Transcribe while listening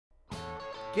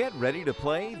Get ready to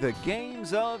play the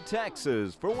Games of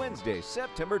Texas for Wednesday,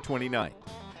 September 29th.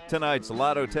 Tonight's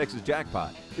Lotto Texas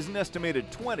jackpot is an estimated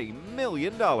 $20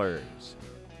 million.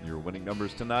 Your winning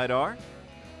numbers tonight are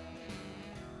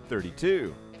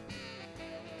 32,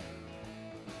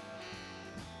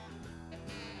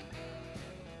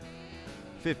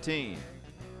 15,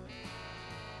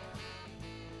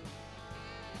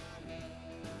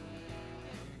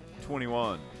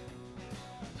 21,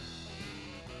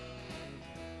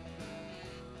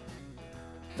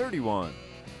 31,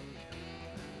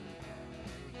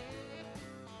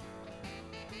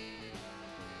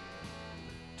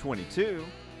 22,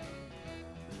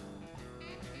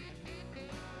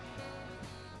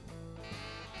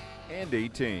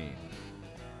 18.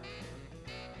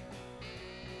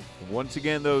 Once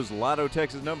again, those Lotto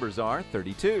Texas numbers are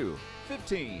 32,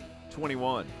 15,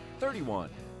 21, 31,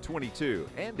 22,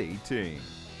 and 18.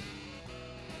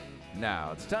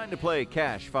 Now it's time to play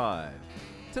Cash 5.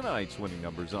 Tonight's winning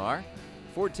numbers are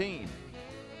 14,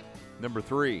 number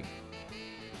 3,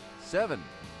 7,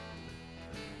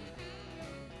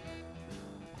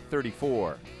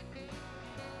 34,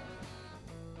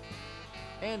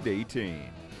 and 18.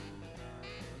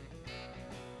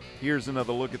 Here's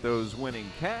another look at those winning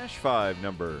Cash 5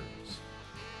 numbers.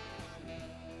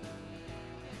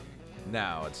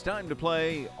 Now it's time to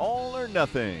play All or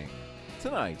Nothing.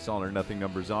 Tonight's All or Nothing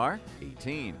numbers are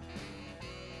 18,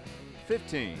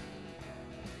 15,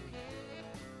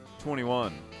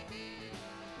 21,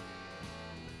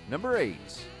 number 8,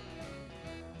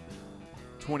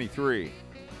 23,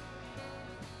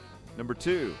 number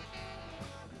 2,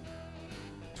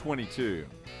 22,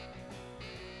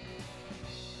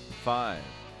 5,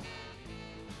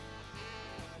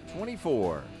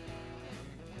 24,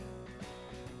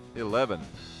 11,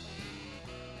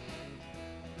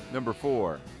 number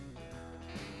 4,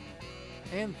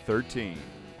 and 13.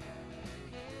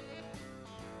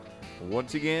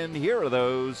 Once again, here are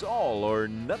those All or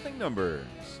Nothing numbers.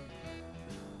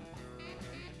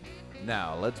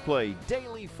 Now let's play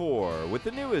Daily 4 with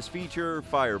the newest feature,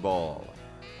 Fireball.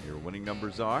 Your winning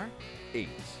numbers are 8,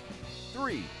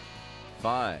 3,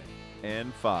 5,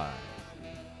 and 5.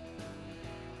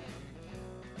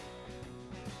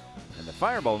 And the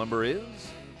Fireball number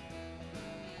is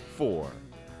 4.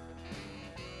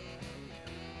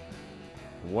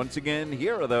 Once again,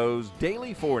 here are those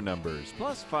Daily 4 numbers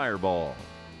plus Fireball.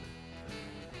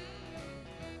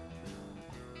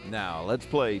 Now let's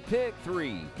play Pick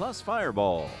 3 plus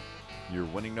Fireball. Your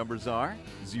winning numbers are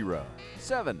 0,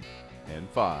 7, and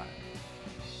 5.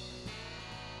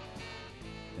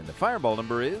 And the Fireball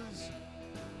number is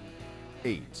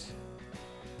 8.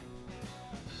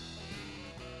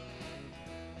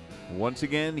 Once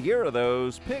again, here are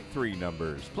those Pick 3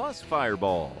 numbers plus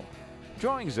Fireball.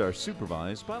 Drawings are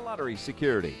supervised by Lottery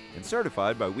Security and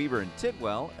certified by Weaver and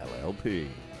Tidwell, LLP.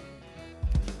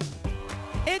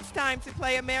 It's time to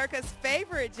play America's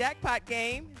favorite jackpot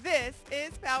game. This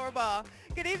is Powerball.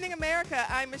 Good evening, America.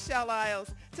 I'm Michelle Isles.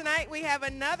 Tonight we have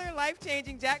another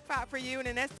life-changing jackpot for you in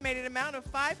an estimated amount of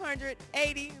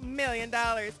 $580 million.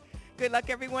 Good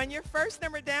luck, everyone. Your first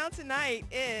number down tonight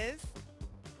is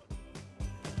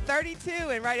 32.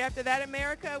 And right after that,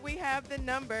 America, we have the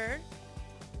number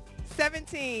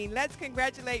 17. Let's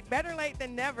congratulate Better Late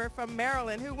Than Never from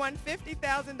Maryland, who won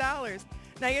 $50,000.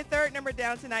 Now your third number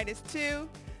down tonight is 2.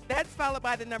 That's followed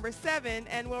by the number 7,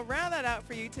 and we'll round that out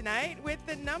for you tonight with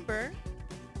the number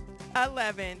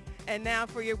 11. And now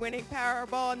for your winning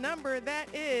Powerball number,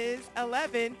 that is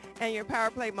 11, and your Power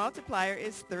Play multiplier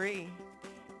is 3.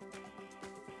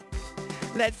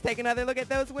 Let's take another look at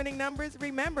those winning numbers.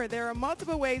 Remember, there are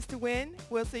multiple ways to win.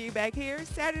 We'll see you back here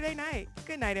Saturday night.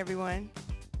 Good night, everyone.